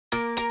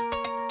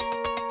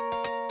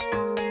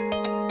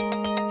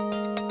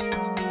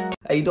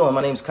How you doing?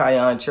 My name is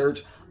Kion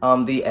Church.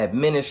 I'm the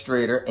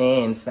administrator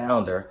and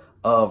founder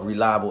of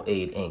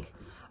ReliableAid, Inc.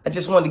 I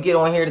just wanted to get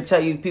on here to tell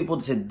you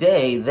people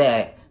today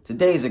that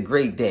today is a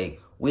great day.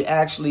 We're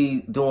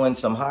actually doing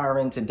some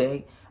hiring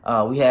today.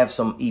 We have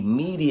some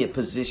immediate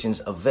positions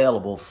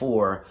available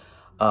for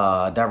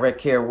direct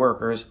care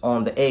workers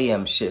on the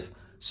AM shift.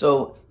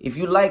 So if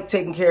you like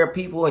taking care of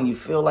people and you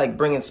feel like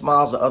bringing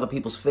smiles to other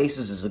people's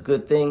faces is a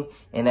good thing,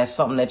 and that's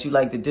something that you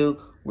like to do,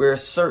 we're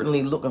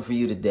certainly looking for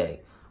you today.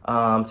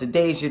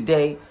 Today's your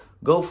day.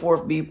 Go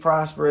forth, be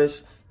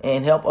prosperous,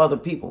 and help other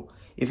people.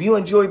 If you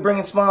enjoy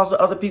bringing smiles to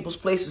other people's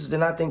places,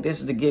 then I think this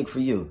is the gig for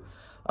you.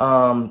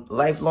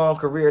 Lifelong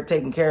career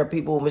taking care of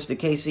people. Mr.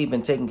 KC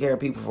been taking care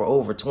of people for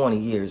over 20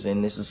 years,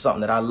 and this is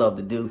something that I love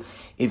to do.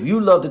 If you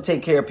love to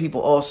take care of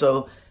people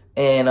also,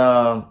 and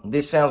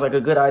this sounds like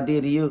a good idea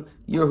to you,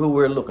 you're who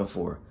we're looking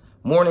for.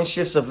 Morning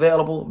shifts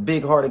available,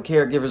 big-hearted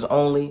caregivers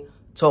only.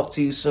 Talk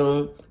to you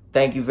soon.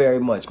 Thank you very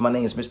much. My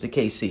name is Mr.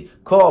 KC.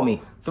 Call me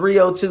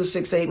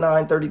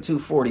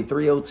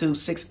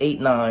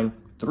 302-689-3240,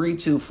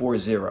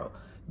 302-689-3240.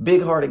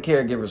 Big-hearted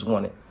caregivers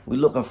wanted. We're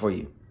looking for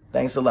you.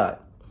 Thanks a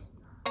lot.